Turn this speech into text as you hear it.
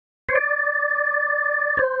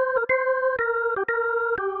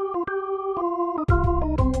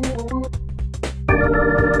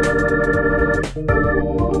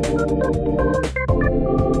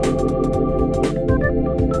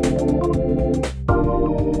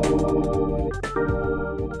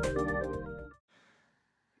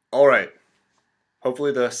Alright.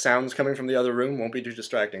 Hopefully the sounds coming from the other room won't be too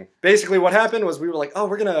distracting. Basically what happened was we were like, oh,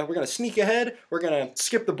 we're gonna sneak ahead, we're gonna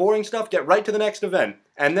skip the boring stuff, get right to the next event.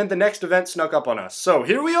 And then the next event snuck up on us. So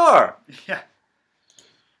here we are! Yeah.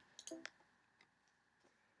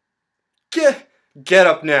 Get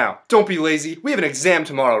up now. Don't be lazy. We have an exam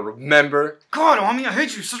tomorrow, remember? God, Ami, I hate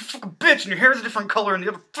you. You're such a fucking bitch, and your hair's a different color than the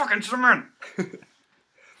other fucking instrument.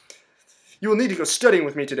 You will need to go studying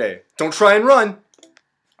with me today. Don't try and run.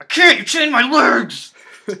 I can't. You chained my legs.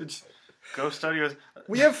 Go study with.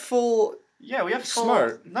 We have full. Yeah, we have full.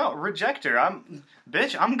 Smart. No, rejector. I'm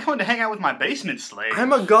going to hang out with my basement slave.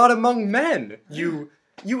 I'm a god among men.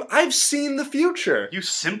 I've seen the future. You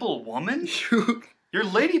simple woman. Your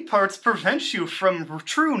lady parts prevent you from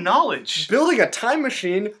true knowledge. Building a time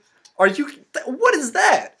machine? What is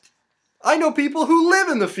that? I know people who live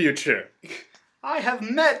in the future. I have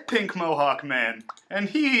met Pink Mohawk Man, and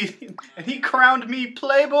he crowned me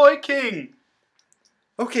Playboy King.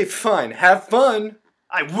 Okay, fine. Have fun.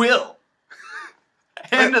 I will.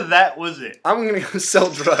 And that was it. I'm gonna go sell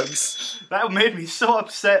drugs. That made me so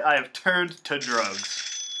upset I have turned to drugs.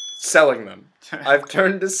 Selling them. I've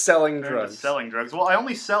turned to selling drugs. Selling drugs. Well, I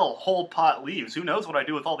only sell whole pot leaves. Who knows what I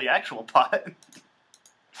do with all the actual pot?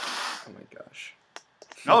 Oh my gosh.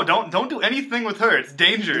 No, don't do anything with her. It's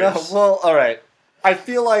dangerous. No, well, alright. I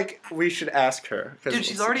feel like we should ask her. Dude,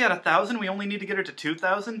 she's already at 1,000. We only need to get her to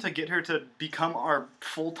 2,000 to get her to become our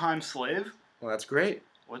full-time slave. Well, that's great.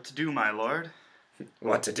 What to do, my lord?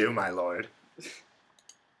 What to do, my lord?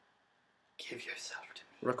 Give yourself to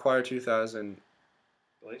me. Require 2,000.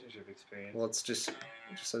 Relationship experience. Well, it just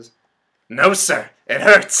says, no, sir. It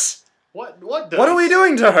hurts. What does? What are we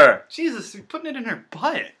doing to her? Jesus, you're putting it in her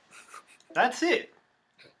butt. That's it.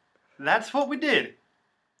 That's what we did.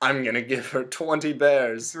 I'm gonna give her 20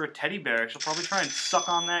 bears. If you're a teddy bear, she'll probably try and suck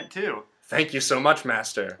on that too. Thank you so much,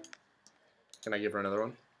 master. Can I give her another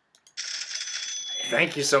one?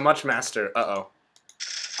 Thank you so much, master. Uh-oh.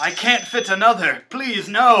 I can't fit another. Please,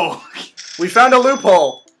 no. We found a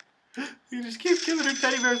loophole. You just keep giving her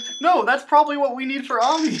teddy bears. No, that's probably what we need for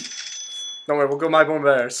Ami. Don't worry, we'll go buy more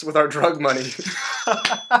bears with our drug money.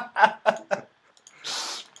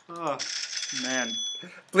 Oh, man.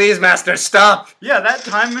 Please, master, stop. Yeah, that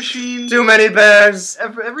time machine. Too many bears.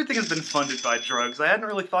 Everything has been funded by drugs. I hadn't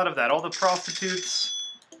really thought of that. All the prostitutes.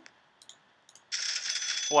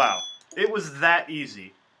 Wow. It was that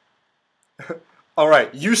easy.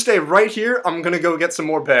 Alright, you stay right here. I'm gonna go get some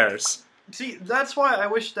more bears. See, that's why I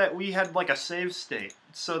wish that we had, like, a save state.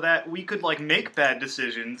 So that we could, like, make bad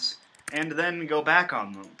decisions and then go back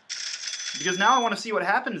on them. Because now I want to see what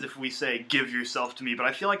happens if we say, give yourself to me, but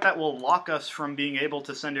I feel like that will lock us from being able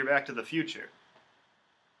to send her back to the future.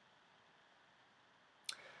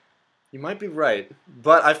 You might be right,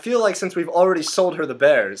 but I feel like since we've already sold her the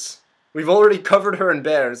bears, we've already covered her in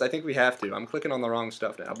bears, I think we have to. I'm clicking on the wrong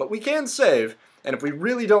stuff now. But we can save, and if we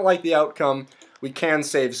really don't like the outcome, we can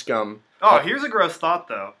save Scum. Oh, here's a gross thought,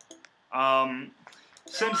 though.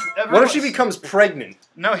 What if she becomes pregnant?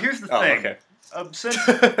 No, here's the thing. Okay. Since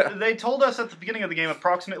they told us at the beginning of the game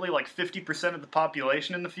approximately like 50% of the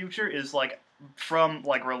population in the future is like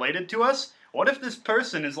related to us, what if this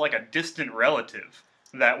person is like a distant relative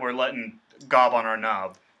that we're letting gob on our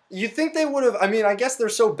knob? You think they would have, I mean, I guess they're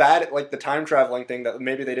so bad at like the time traveling thing that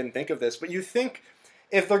maybe they didn't think of this, but you think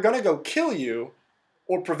if they're gonna go kill you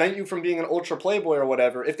or prevent you from being an ultra playboy or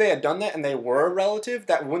whatever, if they had done that and they were a relative,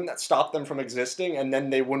 that wouldn't stop them from existing and then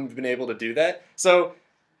they wouldn't have been able to do that. So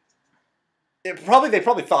they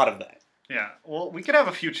probably thought of that. Yeah, well, we could have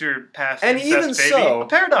a future past and incest even baby. so, A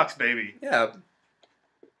paradox baby. Yeah.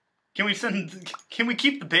 Can we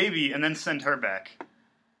keep the baby and then send her back?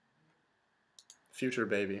 Future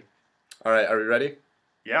baby. All right, are we ready?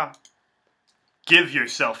 Yeah. Give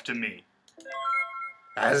yourself to me.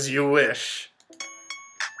 As you wish.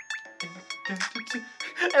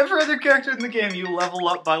 Every other character in the game, you level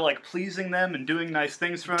up by, like, pleasing them and doing nice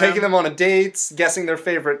things for them. Taking them on a date, guessing their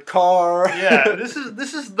favorite car. Yeah, this is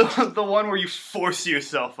the one where you force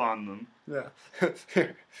yourself on them. Yeah.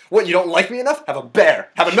 What, you don't like me enough? Have a bear.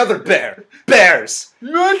 Have another bear. Bears.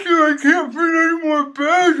 Master, I can't fit any more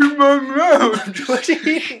bears in my mouth. What's she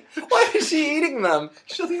eating? Why is she eating them?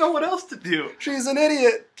 She doesn't know what else to do. She's an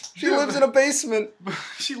idiot. She lives in a basement.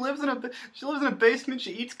 She lives in a basement.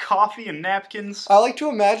 She eats coffee and napkins. I like to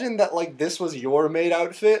imagine that like this was your maid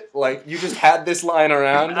outfit. Like you just had this lying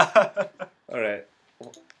around. All right.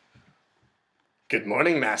 Good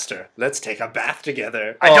morning, master. Let's take a bath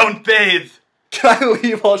together. I don't bathe. Can I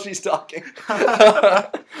leave while she's talking?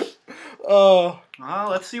 Oh. Well,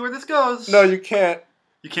 let's see where this goes. No, you can't.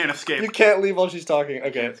 You can't escape. You can't leave while she's talking.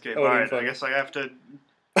 Okay. Can't escape. Oh, Alright, I guess I have to...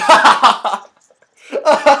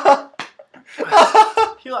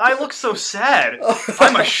 I look so sad.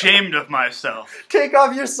 I'm ashamed of myself. Take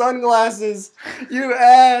off your sunglasses, you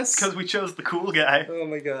ass. Because we chose the cool guy. Oh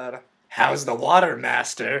my god. How's the water,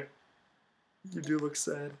 master? You do look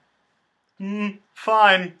sad.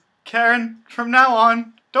 Fine. Karen, from now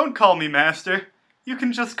on, don't call me master. You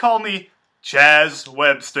can just call me Chaz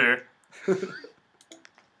Webster.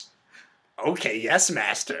 Okay, yes,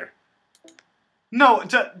 master. No,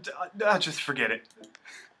 just forget it.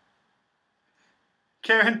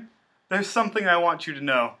 Karen, there's something I want you to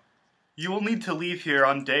know. You will need to leave here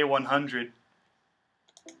on day 100.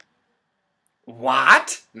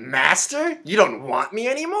 What? Master? You don't want me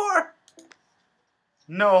anymore?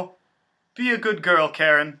 No. Be a good girl,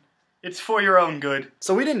 Karen. It's for your own good.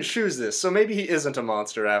 So we didn't choose this, so maybe he isn't a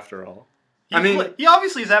monster after all. He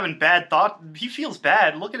obviously is having bad thought. He feels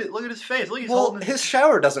bad. Look at it. Look at his face. Look, he's holding his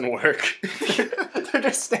shower doesn't work. They're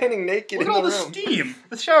just standing naked in the room. Look at all the steam.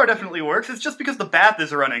 The shower definitely works. It's just because the bath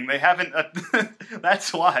is running. They haven't.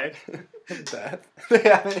 That's why. Bath. They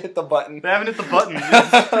haven't hit the button. They haven't hit the button.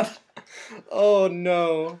 Oh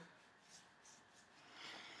no.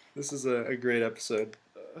 This is a great episode.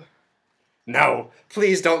 No,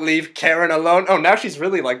 please don't leave Karen alone. Oh, now she's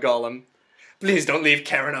really like Gollum. Please don't leave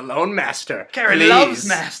Karen alone, master. Karen Please. loves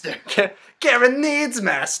master. Karen needs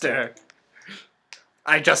master.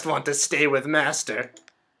 I just want to stay with master.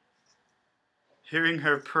 Hearing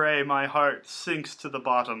her pray, my heart sinks to the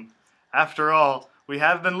bottom. After all, we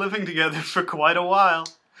have been living together for quite a while.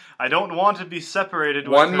 I don't want to be separated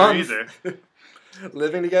with her either.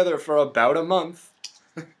 Living together for about a month.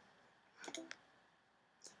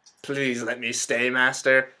 Please let me stay,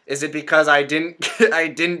 master. Is it because I didn't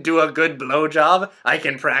do a good blowjob? I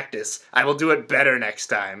can practice. I will do it better next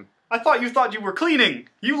time. I thought you were cleaning.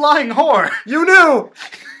 You lying whore. You knew!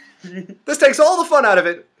 This takes all the fun out of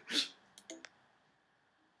it.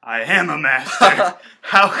 I am a master.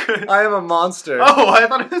 How could... I am a monster. Oh, I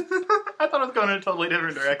thought it was going in a totally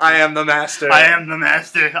different direction. I am the master. I am the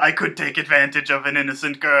master. I could take advantage of an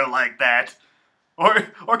innocent girl like that.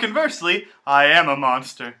 Or conversely, I am a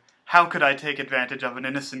monster. How could I take advantage of an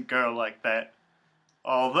innocent girl like that?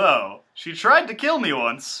 Although, she tried to kill me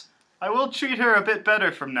once. I will treat her a bit better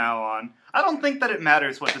from now on. I don't think that it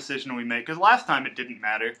matters what decision we make, because last time it didn't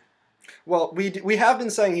matter. Well, we have been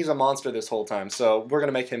saying he's a monster this whole time, so we're going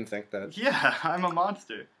to make him think that. Yeah, I'm a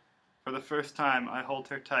monster. For the first time, I hold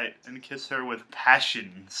her tight and kiss her with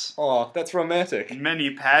passions. Aw, that's romantic.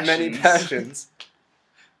 Many passions. Many passions.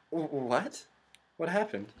 What? What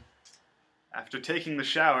happened? After taking the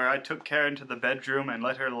shower, I took Karen to the bedroom and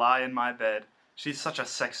let her lie in my bed. She's such a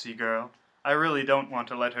sexy girl. I really don't want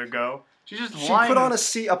to let her go. She's just lying. She put on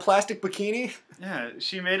a plastic bikini? Yeah,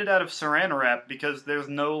 she made it out of saran wrap because there's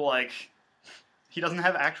no, like... He doesn't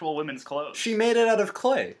have actual women's clothes. She made it out of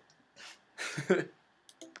clay.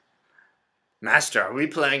 Master, are we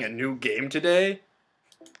playing a new game today?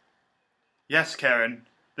 Yes, Karen.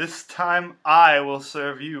 This time, I will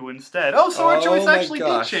serve you instead. Oh, so our choice actually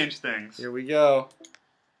did change things. Here we go.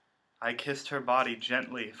 I kissed her body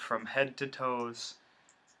gently from head to toes.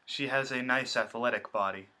 She has a nice athletic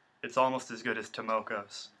body. It's almost as good as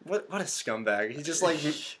Tomoko's. What a scumbag. He's just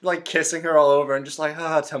like kissing her all over and just like,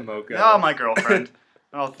 Tomoko. Oh, my girlfriend.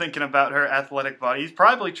 Oh, thinking about her athletic body. He's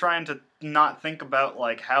probably trying to not think about,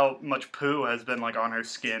 like, how much poo has been, like, on her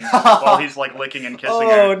skin while he's, like, licking and kissing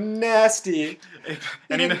her. Oh, nasty.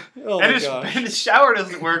 And his shower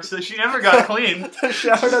doesn't work, so she never got clean. The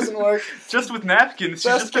shower doesn't work. Just with napkins,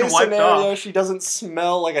 she's Best just been case wiped scenario, off. she doesn't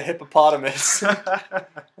smell like a hippopotamus. Oh,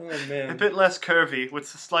 man. A bit less curvy,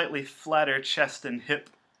 with a slightly flatter chest and hip.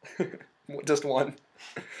 Just one.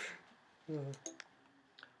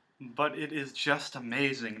 But it is just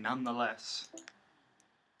amazing nonetheless.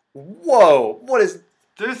 Whoa! What is...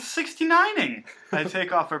 There's 69ing! I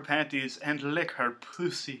take off her panties and lick her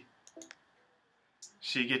pussy.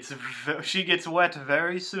 She gets wet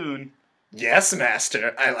very soon. Yes,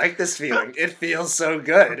 master. I like this feeling. It feels so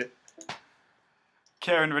good.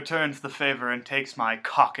 Karen returns the favor and takes my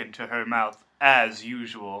cock into her mouth, as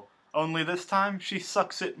usual. Only this time, she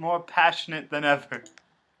sucks it more passionate than ever.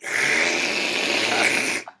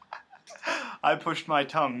 I pushed my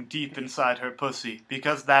tongue deep inside her pussy,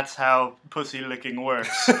 because that's how pussy licking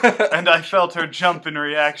works. And I felt her jump in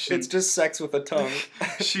reaction. It's just sex with a tongue.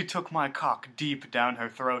 She took my cock deep down her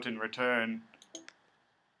throat in return.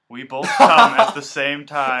 We both come at the same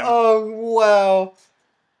time. Oh, wow.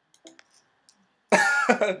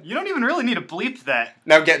 You don't even really need to bleep that.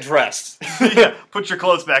 Now get dressed. Yeah, put your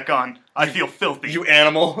clothes back on. I feel filthy. You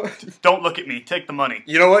animal. Don't look at me. Take the money.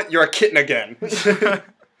 You know what? You're a kitten again.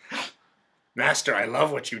 Master, I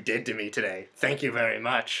love what you did to me today. Thank you very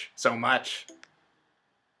much. So much.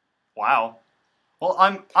 Wow. Well,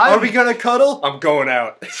 I'm Are we gonna cuddle? I'm going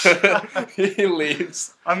out. He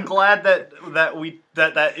leaves. I'm glad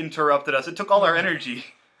that interrupted us. It took all our energy.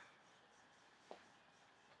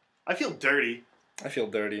 I feel dirty. I feel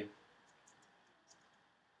dirty.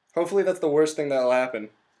 Hopefully that's the worst thing that'll happen.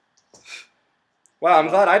 Wow, I'm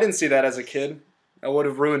glad I didn't see that as a kid. That would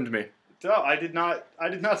have ruined me. No, I did not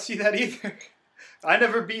see that either. I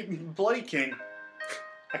never beat Bloody King.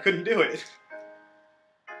 I couldn't do it.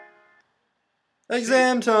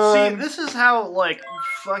 Exam time. See, this is how like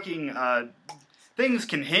fucking things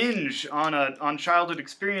can hinge on childhood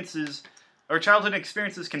experiences, or childhood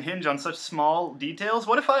experiences can hinge on such small details.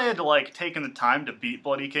 What if I had like taken the time to beat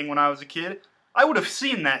Bloody King when I was a kid? I would have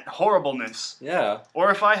seen that horribleness. Yeah.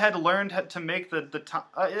 Or if I had learned how to make the time,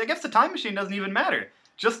 I guess the time machine doesn't even matter.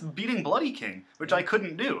 Just beating Bloody King, which I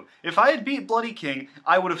couldn't do. If I had beat Bloody King,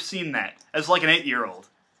 I would have seen that as like an 8-year-old.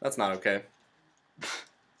 That's not okay.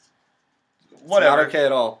 Whatever. It's not okay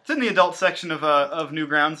at all. It's in the adult section of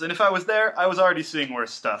Newgrounds, and if I was there, I was already seeing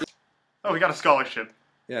worse stuff. Oh, we got a scholarship.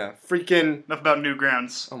 Yeah. Freaking... Enough about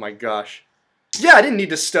Newgrounds. Oh my gosh. Yeah, I didn't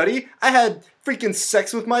need to study. I had freaking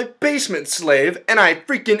sex with my basement slave, and I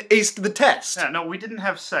freaking aced the test. Yeah, no, we didn't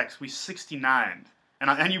have sex. We 69'd.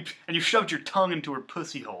 And you shoved your tongue into her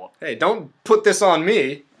pussy hole. Hey, don't put this on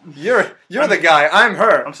me. You're the guy. I'm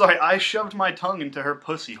her. I'm sorry, I shoved my tongue into her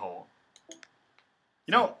pussy hole.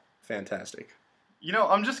 You know... Fantastic. You know,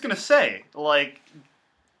 I'm just gonna say, like,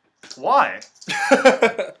 why?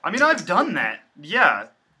 I mean, I've done that, yeah,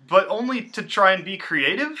 but only to try and be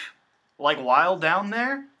creative, like, while down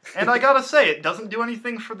there. And I gotta say, it doesn't do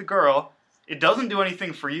anything for the girl. It doesn't do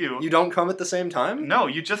anything for you. You don't come at the same time? No,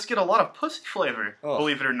 you just get a lot of pussy flavor,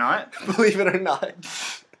 believe it or not. Believe it or not.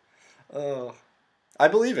 Oh. I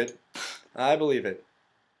believe it. I believe it.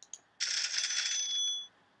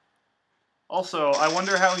 Also, I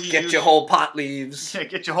wonder how he Get your whole pot leaves. Yeah,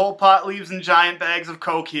 get your whole pot leaves and giant bags of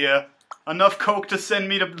coke here. Enough coke to send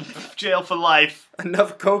me to jail for life.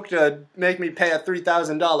 Enough coke to make me pay a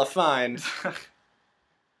 $3,000 fine.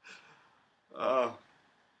 I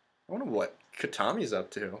wonder what Katami's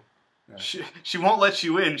up to. She won't let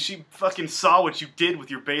you in. She fucking saw what you did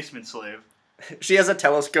with your basement slave. She has a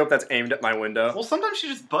telescope that's aimed at my window. Well, sometimes she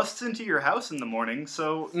just busts into your house in the morning,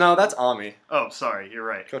 so... No, that's Ami. Oh, sorry, you're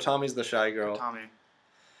right. Kotami's the shy girl. Kotami.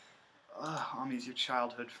 Ami's your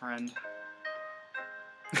childhood friend.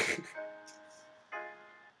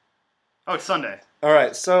 Oh, it's Sunday.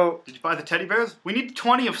 Alright, so... Did you buy the teddy bears? We need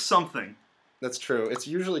 20 of something. That's true. It's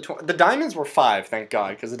usually 20. The diamonds were 5, thank God,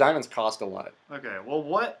 because the diamonds cost a lot. Okay, well,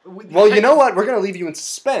 what... Well, you know what? We're going to leave you in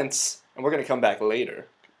suspense, and we're going to come back later.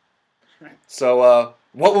 Right. So,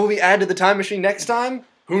 what will we add to the time machine next time?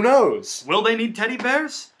 Who knows? Will they need teddy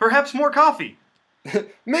bears? Perhaps more coffee.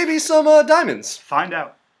 Maybe some diamonds. Find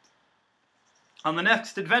out. On the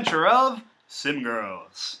next adventure of Sim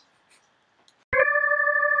Girls.